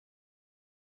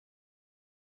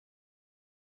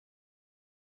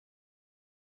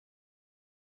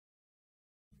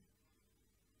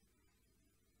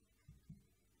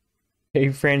Hey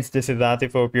friends, this is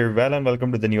Atif. Hope you're well and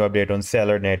welcome to the new update on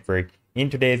Celer network. In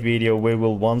today's video, we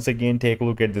will once again take a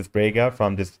look at this breakout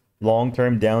from this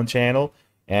long-term down channel.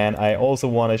 And I also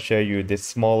want to show you this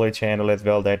smaller channel as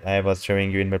well that I was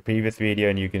showing you in my previous video.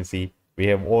 And you can see we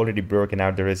have already broken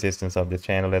out the resistance of this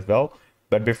channel as well.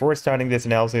 But before starting this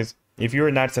analysis, if you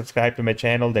are not subscribed to my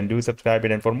channel, then do subscribe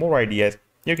it. And for more ideas,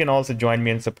 you can also join me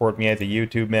and support me as a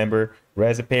YouTube member or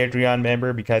as a Patreon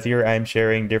member, because here I'm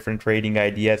sharing different trading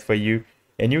ideas for you.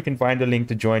 And you can find the link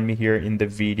to join me here in the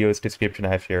video's description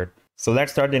I've shared. So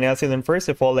let's start the analysis. And first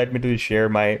of all, let me share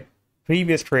my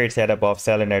previous trade setup of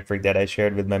Celer network that I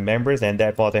shared with my members. And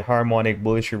that was a harmonic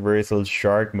bullish reversal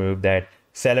shark move that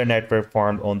Celer network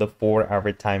formed on the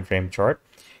 4-hour time frame chart.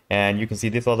 And you can see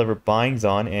this was our buying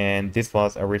zone and this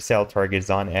was our sell target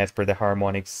zone as per the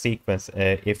harmonic sequence,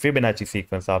 a Fibonacci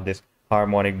sequence of this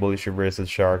harmonic bullish reversal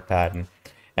shark pattern.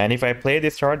 And if I play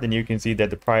this chart, then you can see that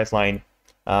the price line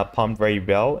pumped very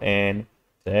well and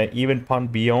even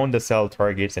pumped beyond the sell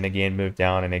targets and again moved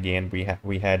down, and again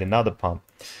we had another pump.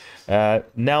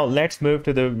 Now let's move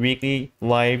to the weekly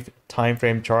live time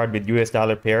frame chart with US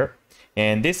dollar pair.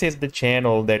 And this is the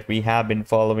channel that we have been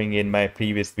following in my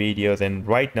previous videos, and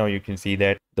right now you can see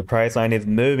that the price line is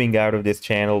moving out of this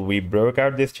channel. We broke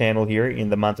out this channel here in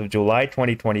the month of July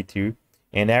 2022,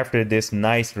 and after this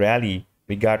nice rally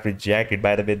we got rejected.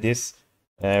 By the way, this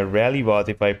rally was,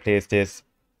 if I place this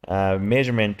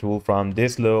measurement tool from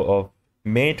this low of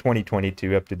May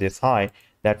 2022 up to this high,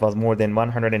 that was more than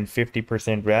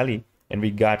 150% rally, and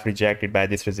we got rejected by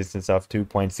this resistance of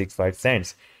 2.65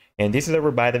 cents. And this is our,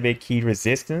 by the way, key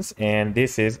resistance, and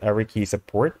this is our key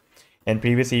support. And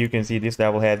previously you can see this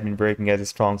level has been breaking as a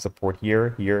strong support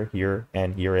here, here,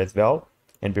 and here as well.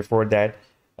 And before that,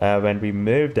 when we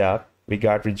moved up, we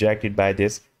got rejected by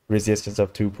this resistance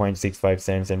of 2.65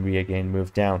 cents, and we again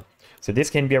moved down. So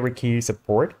this can be our key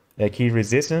support, key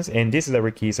resistance, and this is our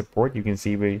key support. You can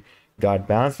see we got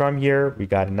bounce from here. We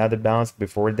got another bounce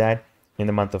before that in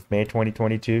the month of May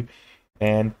 2022.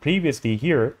 And previously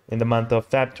here in the month of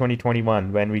Feb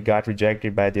 2021, when we got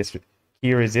rejected by this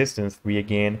key resistance, we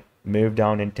again moved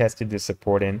down and tested this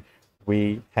support, and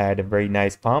we had a very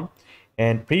nice pump.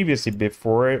 And previously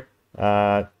before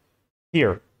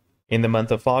here in the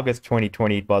month of August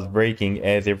 2020, it was breaking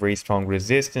as a very strong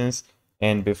resistance.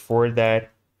 And before that,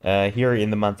 here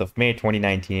in the month of May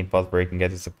 2019, it was breaking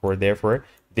as a support. Therefore,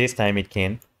 this time it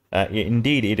can,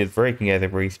 indeed, it is breaking as a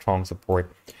very strong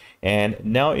support. And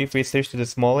now if we switch to the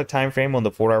smaller time frame on the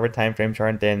 4-hour time frame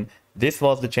chart, then this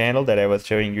was the channel that I was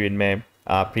showing you in my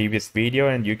previous video,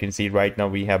 and you can see right now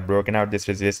we have broken out this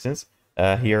resistance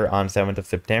here on 7th of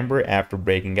September. After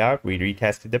breaking out, we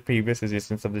retested the previous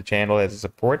resistance of the channel as a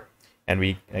support, and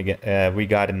we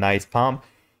got a nice pump.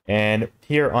 And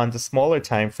here on the smaller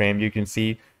time frame, you can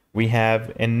see we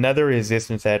have another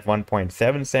resistance at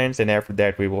 1.7 cents, and after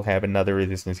that we will have another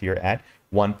resistance here at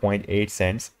 1.8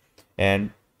 cents.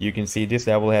 And you can see this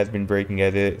level has been breaking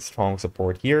as a strong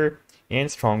support here and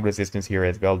strong resistance here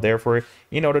as well. Therefore,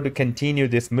 in order to continue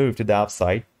this move to the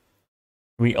upside,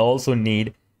 we also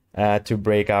need to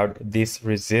break out this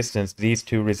resistance, these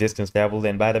two resistance levels.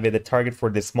 And by the way, the target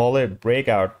for the smaller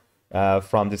breakout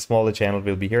from the smaller channel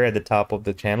will be here at the top of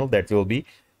the channel. That will be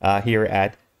here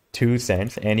at 2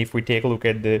 cents. And if we take a look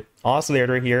at the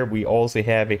oscillator here, we also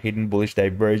have a hidden bullish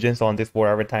divergence on this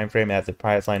 4-hour time frame, as the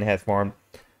price line has formed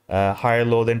higher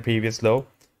low than previous low.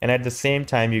 And at the same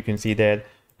time, you can see that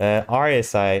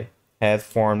RSI has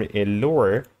formed a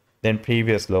lower than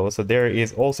previous low. So there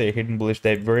is also a hidden bullish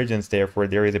divergence. Therefore,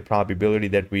 there is a probability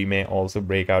that we may also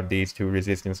break out these two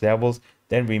resistance levels.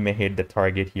 Then we may hit the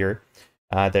target here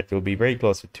that will be very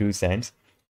close to 2 cents.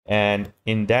 And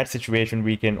in that situation,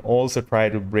 we can also try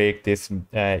to break this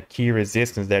key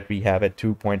resistance that we have at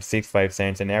 2.65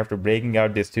 cents. And after breaking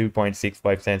out this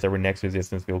 2.65 cents, our next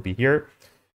resistance will be here.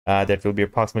 That will be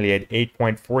approximately at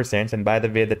 8.4 cents. And by the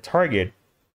way, the target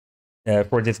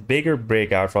for this bigger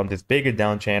breakout from this bigger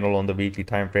down channel on the weekly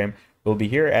time frame will be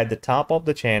here at the top of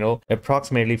the channel,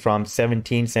 approximately from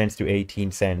 17 cents to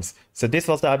 18 cents. So this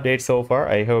was the update so far.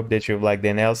 I hope that you've liked the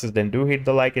analysis. Then do hit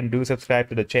the like and do subscribe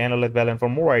to the channel as well. And for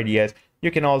more ideas, you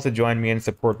can also join me and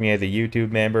support me as a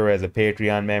YouTube member or as a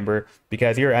Patreon member,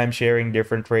 because here I'm sharing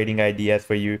different trading ideas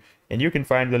for you. And you can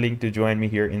find the link to join me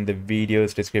here in the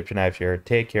video's description I've shared.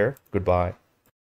 Take care. Goodbye.